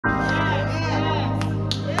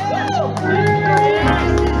Good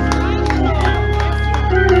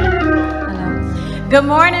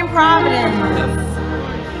morning, Providence.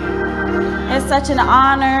 It's such an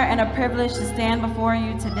honor and a privilege to stand before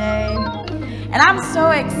you today. And I'm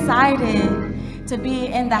so excited to be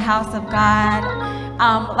in the house of God.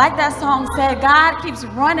 Like that song said, God keeps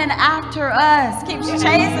running after us, keeps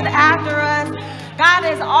chasing after us. God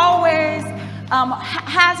is always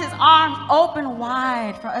has his arms open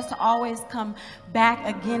wide for us to always come back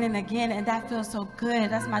again and again, and that feels so good.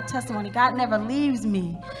 That's my testimony. God never leaves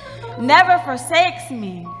me, never forsakes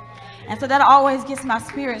me. And so that always gets my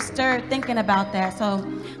spirit stirred thinking about that. So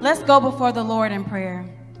let's go before the Lord in prayer.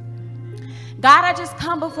 God, I just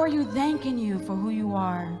come before you thanking you for who you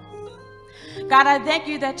are. God, I thank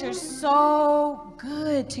you that you're so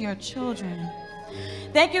good to your children.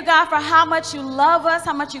 Thank you, God, for how much you love us,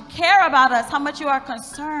 how much you care about us, how much you are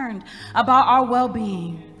concerned about our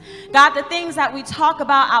well-being. God, the things that we talk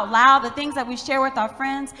about out loud, the things that we share with our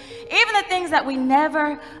friends, even the things that we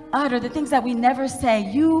never utter, the things that we never say,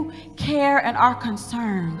 you care and are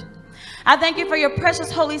concerned. I thank you for your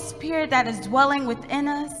precious Holy Spirit that is dwelling within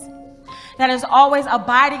us, that is always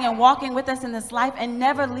abiding and walking with us in this life and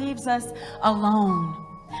never leaves us alone.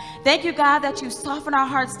 Thank you, God, that you soften our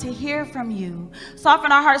hearts to hear from you,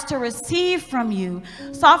 soften our hearts to receive from you,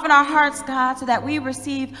 soften our hearts, God, so that we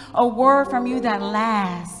receive a word from you that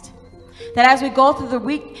lasts. That as we go through the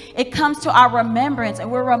week, it comes to our remembrance and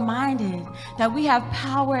we're reminded that we have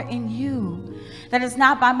power in you. That it's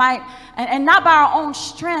not by might and not by our own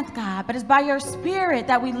strength, God, but it's by your spirit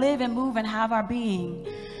that we live and move and have our being.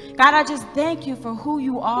 God, I just thank you for who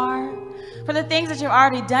you are, for the things that you've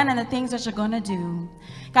already done and the things that you're going to do.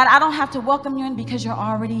 God, I don't have to welcome you in because you're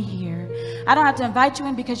already here. I don't have to invite you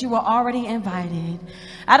in because you were already invited.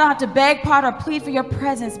 I don't have to beg, pardon, or plead for your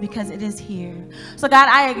presence because it is here. So God,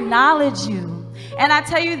 I acknowledge you. And I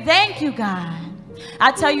tell you, thank you, God.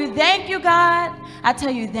 I tell you, thank you, God. I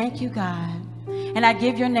tell you, thank you, God. And I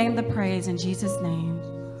give your name the praise in Jesus' name.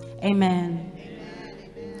 Amen.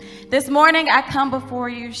 This morning, I come before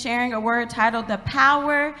you sharing a word titled, "The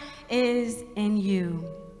Power is in You."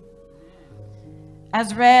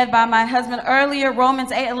 As read by my husband earlier,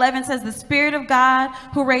 Romans 8:11 says, "The Spirit of God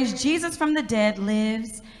who raised Jesus from the dead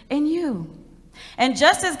lives in you. And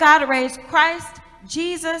just as God raised Christ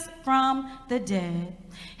Jesus from the dead,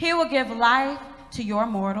 he will give life to your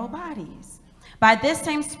mortal bodies by this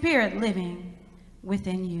same Spirit living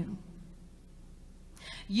within you."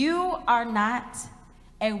 You are not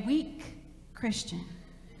a weak Christian.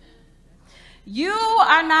 You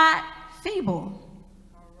are not feeble.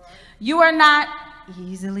 You are not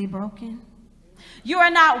easily broken. You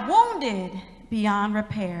are not wounded beyond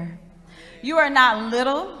repair. You are not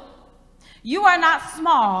little. You are not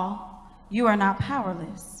small. You are not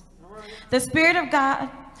powerless. The Spirit of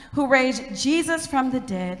God who raised Jesus from the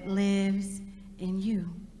dead lives in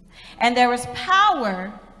you. And there is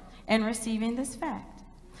power in receiving this fact.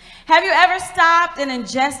 Have you ever stopped and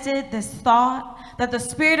ingested this thought that the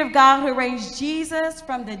Spirit of God who raised Jesus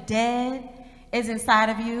from the dead is inside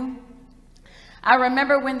of you? I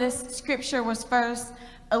remember when this scripture was first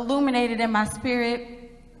illuminated in my spirit.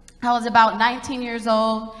 I was about 19 years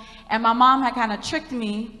old, and my mom had kind of tricked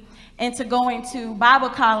me into going to Bible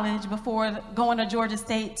college before going to Georgia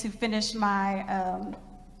State to finish my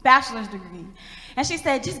bachelor's degree. And she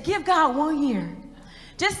said, just give God 1 year.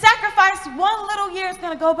 Just sacrifice 1 little year. It's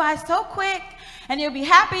going to go by so quick, and you'll be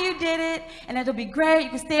happy you did it, and it'll be great. You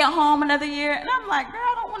can stay at home another year. And I'm like, girl,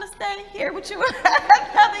 I don't want to stay here with you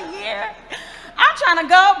another year. I'm trying to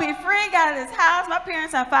go, be free, get out of this house. My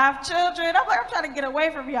parents have 5 children. I'm like, I'm trying to get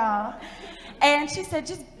away from y'all. And she said,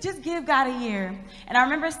 just give God a year. And I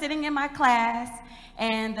remember sitting in my class,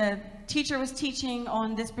 and the teacher was teaching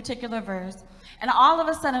on this particular verse. And all of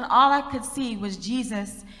a sudden, all I could see was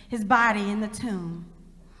Jesus, his body in the tomb.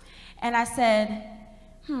 And I said,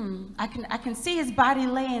 I can see his body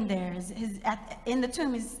laying there. In the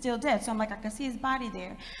tomb, he's still dead. So I'm like, I can see his body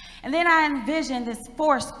there. And then I envisioned this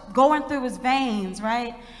force going through his veins,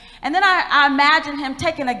 right? And then I imagined him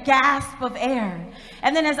taking a gasp of air.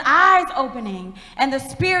 And then his eyes opening. And the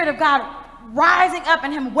Spirit of God rising up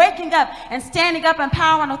and him waking up and standing up in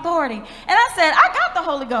power and authority. And I said, I got the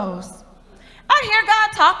Holy Ghost. I hear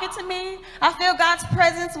God talking to me. I feel God's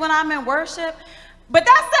presence when I'm in worship. But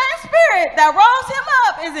that same Spirit that rose him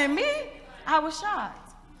up is in me. I was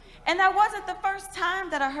shocked. And that wasn't the first time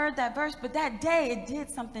that I heard that verse, but that day it did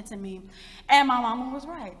something to me. And my mama was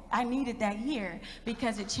right. I needed that year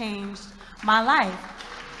because it changed my life.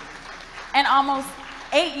 And almost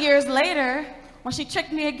 8 years later, when she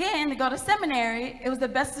tricked me again to go to seminary, it was the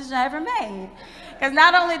best decision I ever made. Because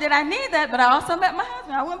not only did I need that, but I also met my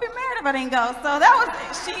husband. I wouldn't be married if I didn't go. So that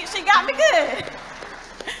was, she got me good.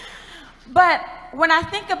 But when I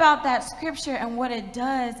think about that scripture and what it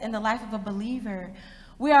does in the life of a believer,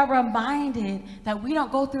 we are reminded that we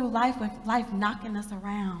don't go through life with life knocking us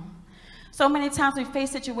around. So many times we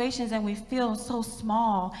face situations and we feel so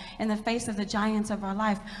small in the face of the giants of our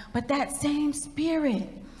life. But that same spirit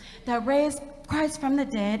that raised Christ from the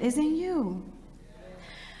dead is in you.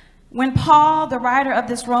 When Paul, the writer of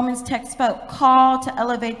this Romans text, felt called to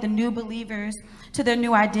elevate the new believers to their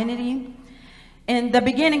new identity, in the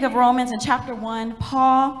beginning of Romans in chapter 1,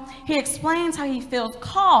 Paul, he explains how he feels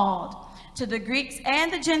called to the Greeks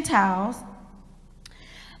and the Gentiles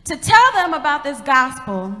to tell them about this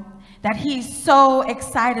gospel that he's so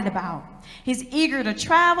excited about. He's eager to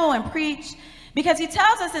travel and preach because he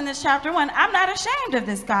tells us in this chapter 1, I'm not ashamed of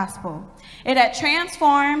this gospel. It had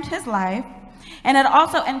transformed his life and it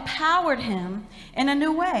also empowered him in a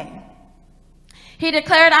new way. He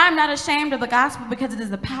declared, I'm not ashamed of the gospel because it is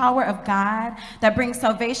the power of God that brings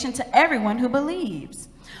salvation to everyone who believes.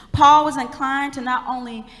 Paul was inclined to not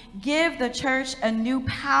only give the church a new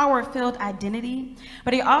power-filled identity,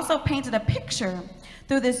 but he also painted a picture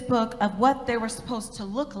through this book of what they were supposed to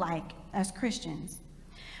look like as Christians.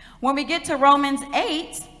 When we get to Romans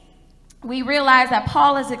 8, we realize that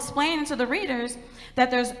Paul is explaining to the readers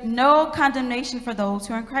that there's no condemnation for those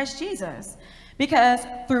who are in Christ Jesus, because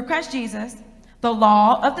through Christ Jesus, the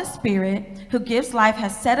law of the Spirit who gives life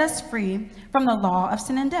has set us free from the law of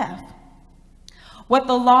sin and death. What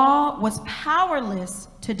the law was powerless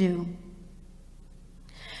to do,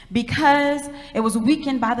 because it was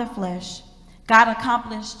weakened by the flesh, God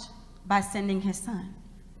accomplished by sending his son.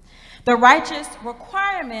 The righteous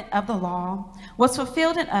requirement of the law was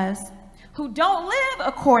fulfilled in us who don't live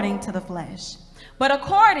according to the flesh, but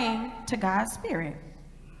according to God's Spirit.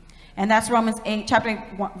 And that's Romans 8, chapter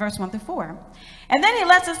 8, verse 1 through 4. And then he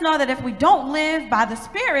lets us know that if we don't live by the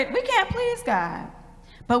Spirit, we can't please God.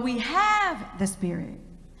 But we have the Spirit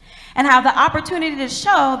and have the opportunity to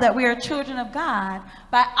show that we are children of God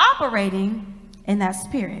by operating in that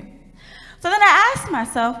Spirit. So then I asked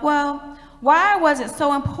myself, well, why was it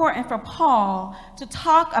so important for Paul to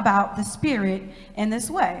talk about the Spirit in this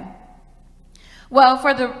way? Well,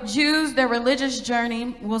 for the Jews, their religious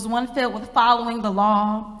journey was one filled with following the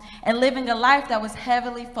law and living a life that was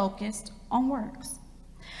heavily focused on works.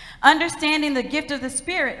 Understanding the gift of the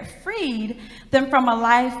Spirit freed them from a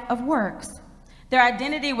life of works. Their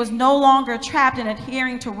identity was no longer trapped in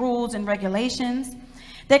adhering to rules and regulations.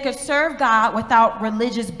 They could serve God without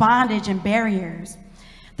religious bondage and barriers.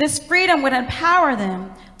 This freedom would empower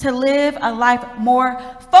them to live a life more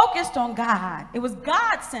focused on God. It was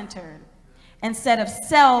God-centered instead of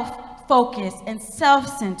self-focused and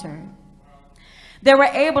self-centered. They were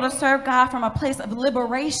able to serve God from a place of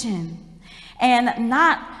liberation and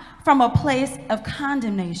not from a place of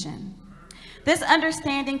condemnation. This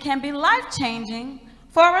understanding can be life-changing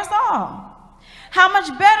for us all. How much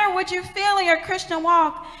better would you feel in your Christian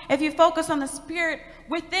walk if you focus on the Spirit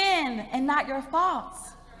within and not your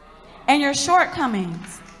faults and your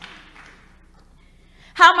shortcomings?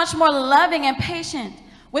 How much more loving and patient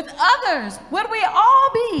with others would we all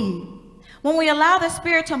be when we allow the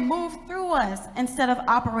Spirit to move through us instead of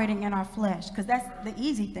operating in our flesh? Because that's the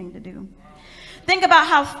easy thing to do. Think about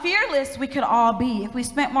how fearless we could all be if we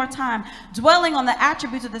spent more time dwelling on the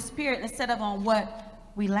attributes of the Spirit instead of on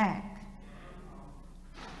what we lack.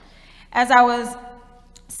 As I was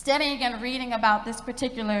studying and reading about this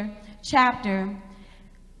particular chapter,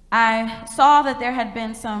 I saw that there had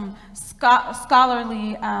been some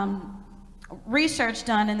scholarly research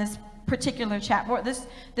done in this particular chapter,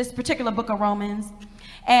 this particular book of Romans.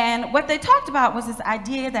 And what they talked about was this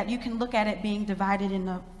idea that you can look at it being divided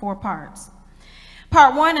into 4 parts.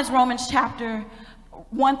 Part 1 is Romans chapter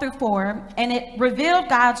 1 through 4, and it revealed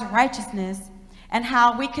God's righteousness and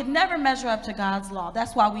how we could never measure up to God's law.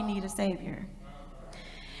 That's why we need a Savior.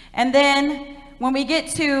 And then when we get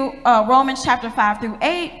to Romans chapter 5 through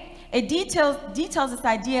 8, it details this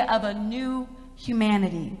idea of a new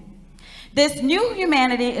humanity. This new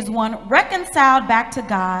humanity is one reconciled back to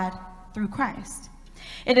God through Christ.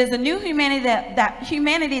 It is a new humanity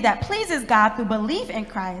that pleases God through belief in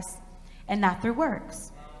Christ and not through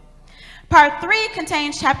works. Part 3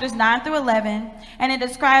 contains chapters 9 through 11, and it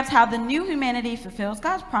describes how the new humanity fulfills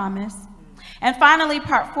God's promise. And finally,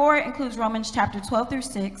 part 4 includes Romans chapter 12 through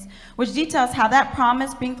 6, which details how that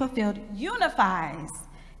promise being fulfilled unifies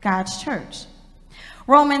God's church.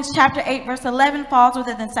 Romans chapter 8, verse 11 falls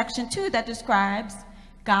within section 2 that describes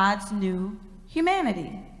God's new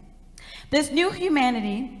humanity. This new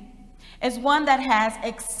humanity is one that has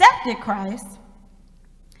accepted Christ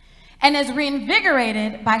and is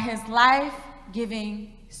reinvigorated by his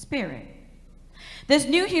life-giving spirit. This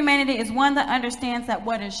new humanity is one that understands that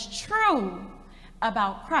what is true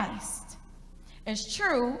about Christ is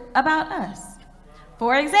true about us.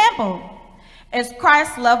 For example, is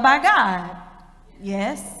Christ loved by God?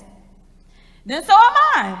 Yes. Then so am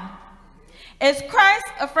I. Is Christ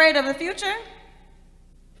afraid of the future?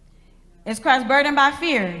 Is Christ burdened by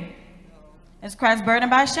fear? Is Christ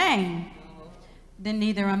burdened by shame? Then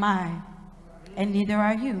neither am I, and neither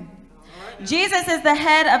are you. Jesus is the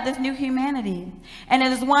head of this new humanity, and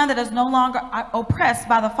it is one that is no longer oppressed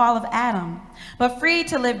by the fall of Adam, but free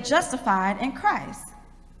to live justified in Christ.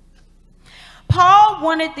 Paul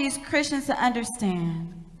wanted these Christians to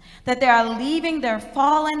understand that they are leaving their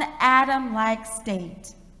fallen Adam-like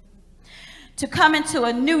state to come into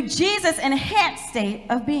a new Jesus-enhanced state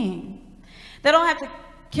of being. They don't have to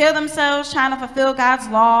kill themselves trying to fulfill God's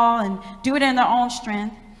law and do it in their own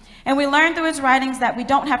strength. And we learn through his writings that we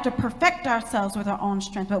don't have to perfect ourselves with our own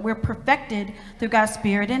strength, but we're perfected through God's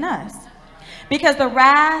Spirit in us. Because the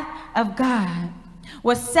wrath of God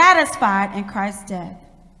was satisfied in Christ's death.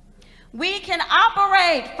 We can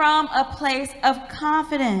operate from a place of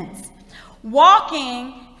confidence,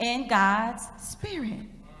 walking in God's Spirit.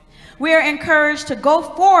 We are encouraged to go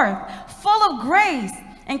forth full of grace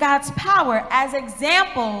and God's power as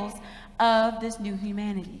examples of this new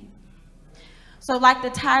humanity. So like the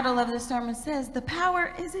title of the sermon says, the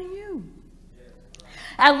power is in you.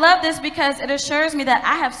 I love this because it assures me that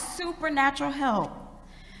I have supernatural help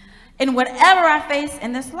in whatever I face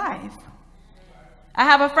in this life. I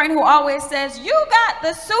have a friend who always says, you got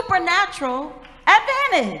the supernatural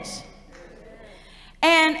advantage.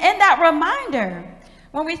 And in that reminder,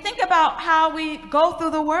 when we think about how we go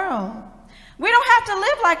through the world, we don't have to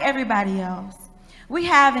live like everybody else. We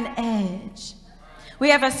have an edge. We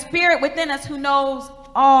have a spirit within us who knows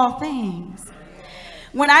all things.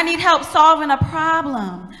 When I need help solving a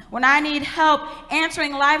problem, when I need help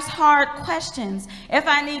answering life's hard questions, if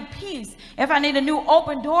I need peace, if I need a new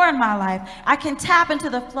open door in my life, I can tap into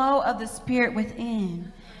the flow of the Spirit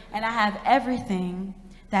within, and I have everything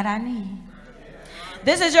that I need.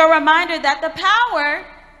 This is your reminder that the power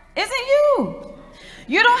is in you.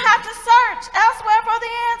 You don't have to search elsewhere for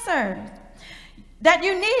the answers that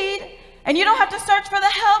you need, and you don't have to search for the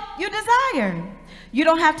help you desire. You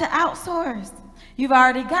don't have to outsource. You've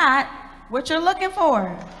already got what you're looking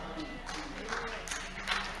for.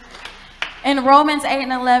 In Romans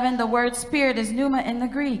 8:11, the word spirit is pneuma in the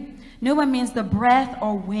Greek. Pneuma means the breath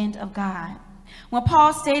or wind of God. When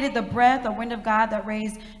Paul stated the breath or wind of God that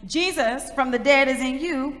raised Jesus from the dead is in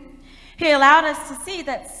you, he allowed us to see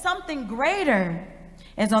that something greater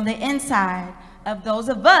is on the inside of those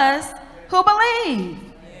of us who believe.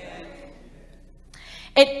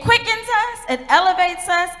 It quickens us, it elevates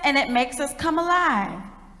us, and it makes us come alive.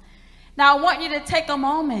 Now, I want you to take a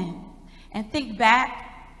moment and think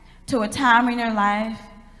back to a time in your life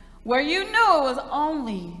where you knew it was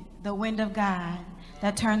only the wind of God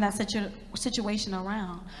that turned that situation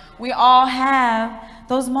around. We all have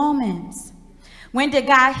those moments. When did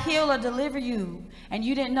God heal or deliver you and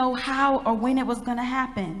you didn't know how or when it was going to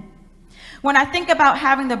happen? When I think about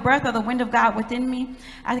having the breath or the wind of God within me,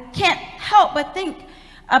 I can't help but think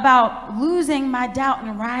about losing my doubt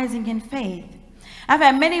and rising in faith. I've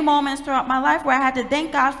had many moments throughout my life where I had to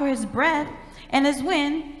thank God for his breath and his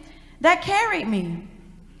wind that carried me.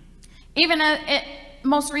 Even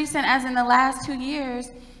most recent, as in the last 2 years,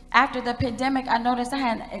 after the pandemic, I noticed I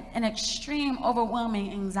had an extreme,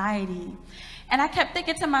 overwhelming anxiety. And I kept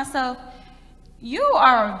thinking to myself, you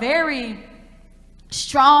are a very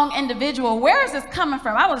strong individual. Where is this coming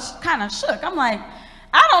from? I was kind of shook. I'm like,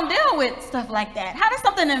 I don't deal with stuff like that. How does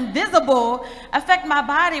something invisible affect my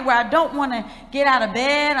body where I don't want to get out of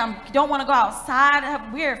bed? I don't want to go outside. I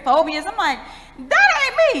have weird phobias. I'm like,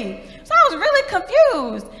 that ain't me. So I was really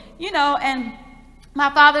confused, you know, and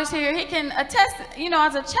my father's here. He can attest, you know,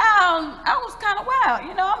 as a child, I was kind of wild.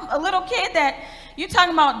 You know, I'm a little kid that you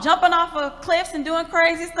talking about jumping off of cliffs and doing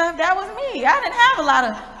crazy stuff. That was me. I didn't have a lot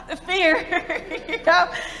of fear, you know.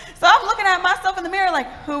 So I'm looking at myself in the mirror like,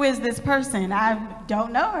 who is this person? I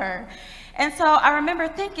don't know her. And so I remember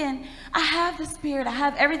thinking, I have the Spirit. I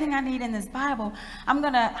have everything I need in this Bible. I'm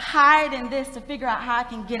going to hide in this to figure out how I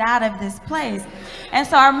can get out of this place. And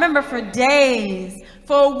so I remember for days,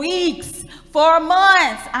 for weeks, for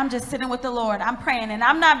months, I'm just sitting with the Lord. I'm praying, and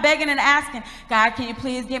I'm not begging and asking, God, can you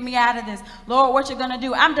please get me out of this? Lord, what you going to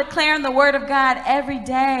do? I'm declaring the word of God every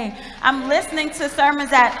day. I'm listening to sermons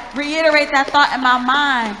that reiterate that thought in my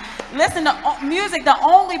mind. listen to music that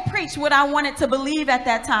only preached what I wanted to believe at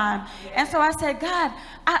that time. And so I said, God,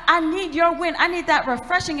 I need your wind. I need that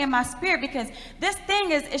refreshing in my spirit, because this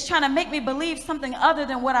thing is trying to make me believe something other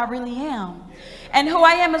than what I really am. And who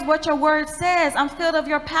I am is what your word says. I'm filled of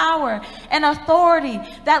your power and authority.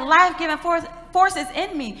 That life-giving force is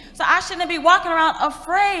in me. So I shouldn't be walking around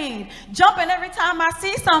afraid, jumping every time I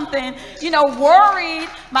see something, worried.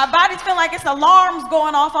 My body's feeling like it's alarms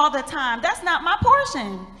going off all the time. That's not my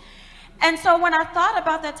portion. And so when I thought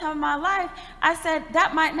about that time of my life, I said,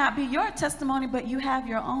 that might not be your testimony, but you have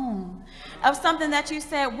your own. Of something that you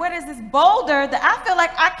said, what is this boulder that I feel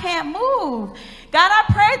like I can't move? God, I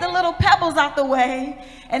prayed the little pebbles out the way,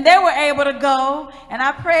 and they were able to go. And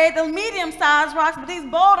I prayed the medium-sized rocks, but these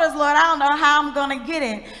boulders, Lord, I don't know how I'm going to get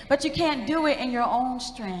it. But you can't do it in your own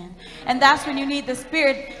strength. And that's when you need the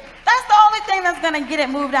Spirit. That's the only thing that's going to get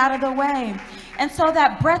it moved out of the way. And so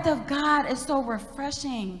that breath of God is so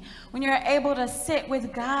refreshing when you're able to sit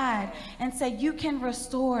with God and say, you can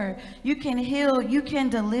restore, you can heal, you can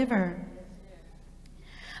deliver.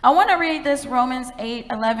 I want to read this Romans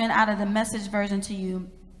 8:11 out of the Message version to you.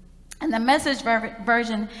 And the Message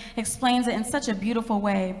version explains it in such a beautiful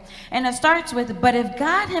way. And it starts with, but if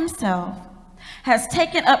God himself has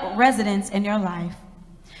taken up residence in your life,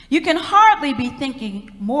 you can hardly be thinking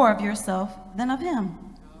more of yourself than of him.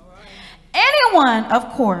 Anyone, of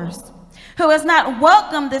course, who has not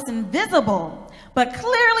welcomed this invisible but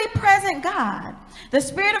clearly present God, the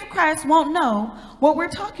Spirit of Christ, won't know what we're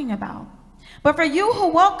talking about. But for you who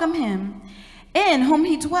welcome him, in whom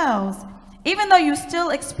he dwells, even though you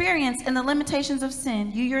still experience in the limitations of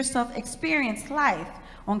sin, you yourself experience life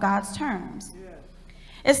on God's terms.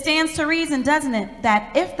 It stands to reason, doesn't it,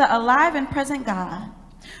 that if the alive and present God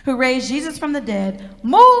who raised Jesus from the dead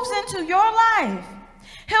moves into your life,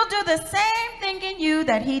 he'll do the same thing in you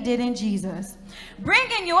that he did in Jesus,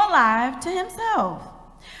 bringing you alive to himself.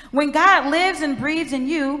 When God lives and breathes in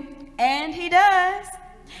you, and he does,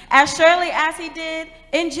 as surely as he did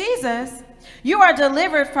in Jesus, you are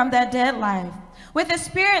delivered from that dead life. With the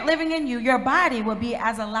Spirit living in you, your body will be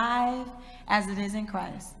as alive as it is in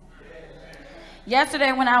Christ.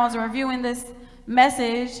 Yesterday, when I was reviewing this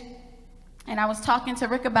message, and I was talking to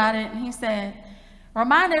Rick about it, and he said,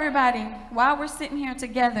 remind everybody, while we're sitting here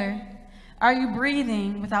together, are you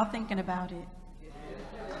breathing without thinking about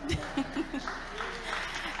it?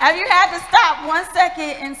 Have you had to stop 1 second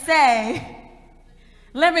and say,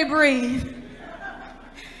 let me breathe?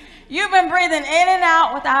 You've been breathing in and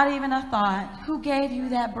out without even a thought. Who gave you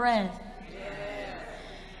that breath?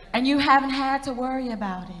 And you haven't had to worry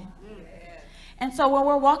about it. And so when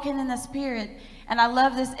we're walking in the Spirit, and I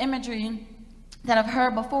love this imagery that I've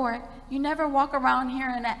heard before, you never walk around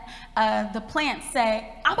hearing the plants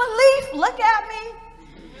say, I'm a leaf, look at me.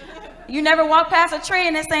 You never walk past a tree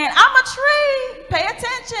and it's saying, I'm a tree, pay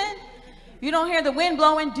attention. You don't hear the wind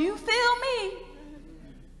blowing, do you feel me?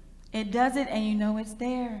 It does it and you know it's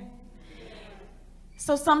there.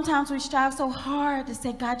 So sometimes we strive so hard to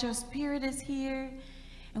say, God, your Spirit is here,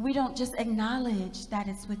 and we don't just acknowledge that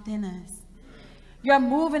it's within us. You're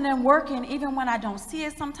moving and working even when I don't see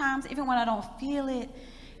it sometimes, even when I don't feel it.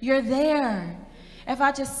 You're there. If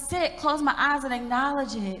I just sit, close my eyes and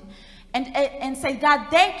acknowledge it and say, God,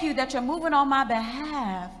 thank you that you're moving on my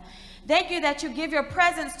behalf. Thank you that you give your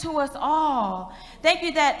presence to us all. Thank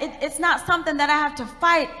you that it's not something that I have to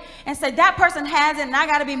fight and say that person has it and I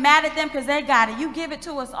got to be mad at them because they got it. You give it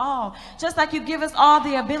to us all, just like you give us all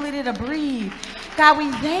the ability to breathe. God,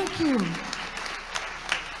 we thank you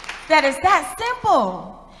that it's that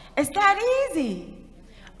simple. It's that easy.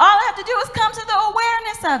 All I have to do is come to the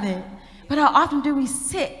awareness of it. But how often do we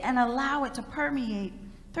sit and allow it to permeate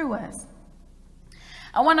through us?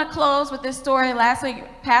 I want to close with this story. Last week,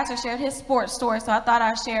 Pastor shared his sports story, so I thought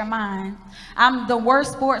I'd share mine. I'm the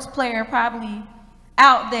worst sports player probably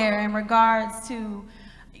out there in regards to,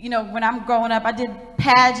 when I'm growing up, I did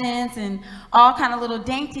pageants and all kind of little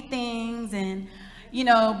dainty things, and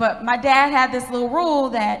but my dad had this little rule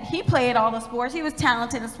that he played all the sports. He was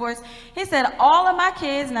talented in sports. He said, all of my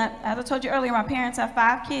kids, and as I told you earlier, my parents have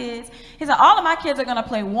 5 kids. He said, all of my kids are going to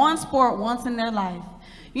play one sport once in their life.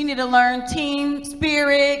 You need to learn team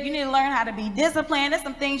spirit. You need to learn how to be disciplined. There's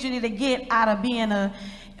some things you need to get out of being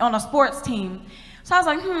on a sports team. So I was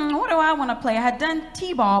like, what do I want to play? I had done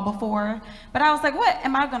t-ball before, but I was like, what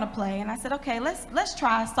am I going to play? And I said, okay, let's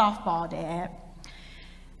try softball, Dad.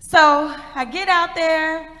 So I get out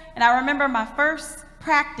there, and I remember my first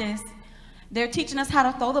practice, they're teaching us how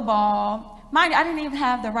to throw the ball. Mind you, I didn't even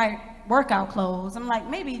have the right workout clothes. I'm like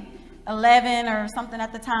maybe 11 or something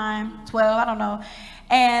at the time, 12, I don't know.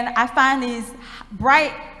 And I find these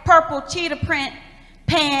bright purple cheetah print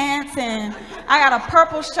pants, and I got a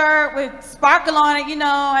purple shirt with sparkle on it, you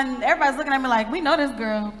know, and everybody's looking at me like, we know this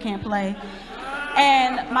girl can't play.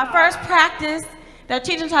 And my first practice, they're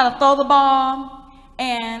teaching us how to throw the ball,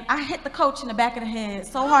 and I hit the coach in the back of the head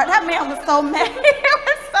so hard. That man was so mad. He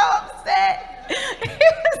was so upset. He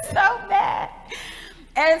was so mad.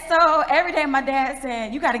 And so every day my dad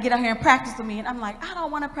said, you got to get out here and practice with me. And I'm like, I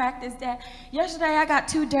don't want to practice, Dad. Yesterday I got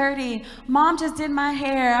too dirty. Mom just did my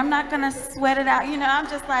hair. I'm not going to sweat it out. You know, I'm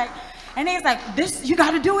just like, and he's like, you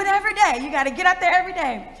got to do it every day. You got to get out there every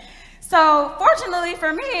day. So fortunately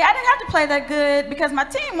for me, I didn't have to play that good because my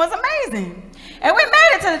team was amazing. And we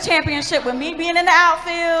made it to the championship with me being in the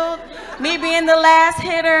outfield, me being the last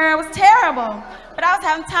hitter. It was terrible. But I was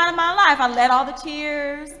having the time of my life. I led all the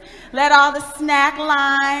cheers, led all the snack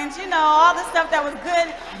lines, you know, all the stuff that was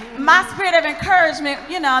good. My spirit of encouragement,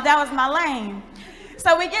 you know, that was my lane.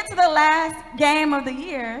 So we get to the last game of the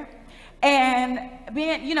year, and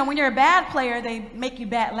being, you know, when you're a bad player, they make you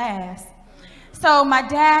bat last. So my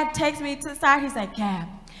dad takes me to the side. He's like, Gab,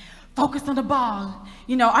 focus on the ball.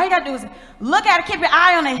 You know, all you gotta do is look at it, keep your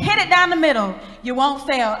eye on it, hit it down the middle. You won't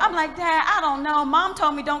fail. I'm like, Dad, I don't know. Mom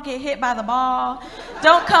told me don't get hit by the ball.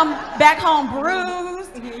 Don't come back home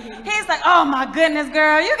bruised. He's like, oh my goodness,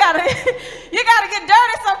 girl, you gotta get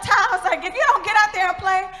dirty sometimes. Like, if you don't get out there and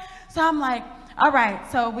play. So I'm like, all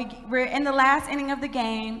right. So we're in the last inning of the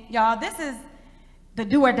game. Y'all, this is the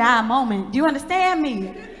do or die moment. Do you understand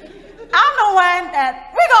me? I'm the one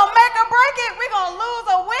that we're going to make or break it. We're going to lose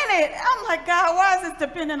or win it. I'm like, God, why is this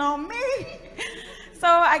depending on me? So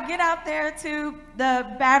I get out there to the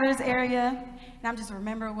batter's area, and I'm just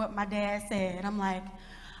remembering what my dad said. I'm like,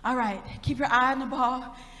 all right, keep your eye on the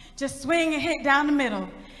ball. Just swing and hit down the middle.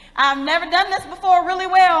 I've never done this before really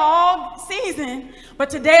well all season, but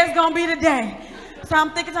today is going to be the day. So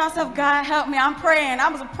I'm thinking to myself, God, help me. I'm praying. I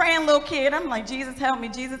was a praying little kid. I'm like, Jesus, help me.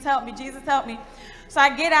 Jesus, help me. Jesus, help me. So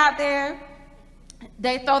I get out there,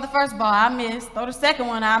 they throw the first ball, I miss. Throw the second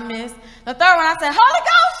one, I miss. The third one, I said, Holy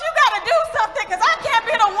Ghost, you got to do something because I can't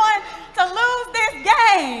be the one to lose this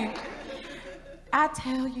game. I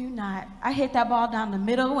tell you not. I hit that ball down the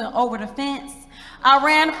middle and over the fence. I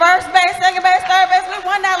ran first base, second base, third base. We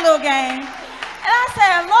won that little game. And I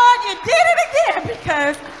said, Lord, you did it again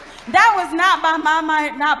because that was not by my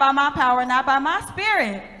might, not by my power, not by my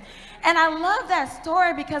spirit. And I love that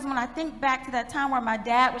story because when I think back to that time where my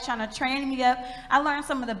dad was trying to train me up, I learned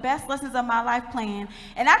some of the best lessons of my life playing.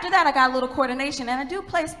 And after that, I got a little coordination, and I do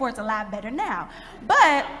play sports a lot better now.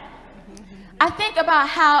 But I think about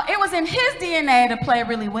how it was in his DNA to play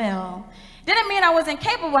really well. Didn't mean I was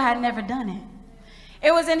incapable, I had never done it.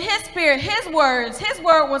 It was in his spirit, his words. His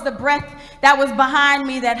word was the breath that was behind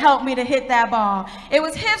me that helped me to hit that ball. It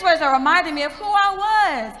was his words that reminded me of who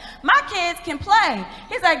I was. My kids can play.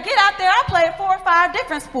 He's like, get out there. I played 4 or 5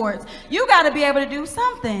 different sports. You got to be able to do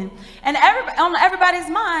something. And on everybody's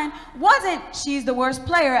mind wasn't she's the worst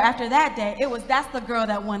player after that day. It was that's the girl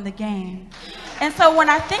that won the game. And so when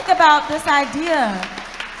I think about this idea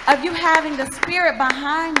of you having the spirit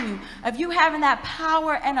behind you, of you having that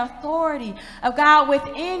power and authority of God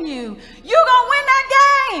within you, you're going to win that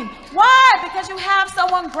game. Why? Because you have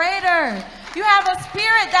someone greater. You have a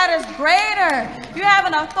spirit that is greater. You have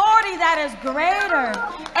an authority that is greater.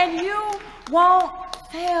 And you won't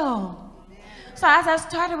fail. So as I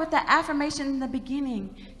started with the affirmation in the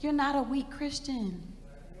beginning, you're not a weak Christian.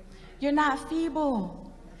 You're not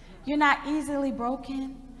feeble. You're not easily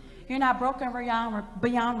broken. You're not broken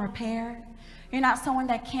beyond repair. You're not someone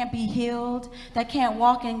that can't be healed, that can't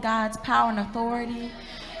walk in God's power and authority.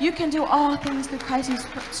 You can do all things through Christ who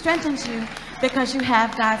strengthens you because you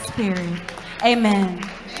have God's Spirit. Amen.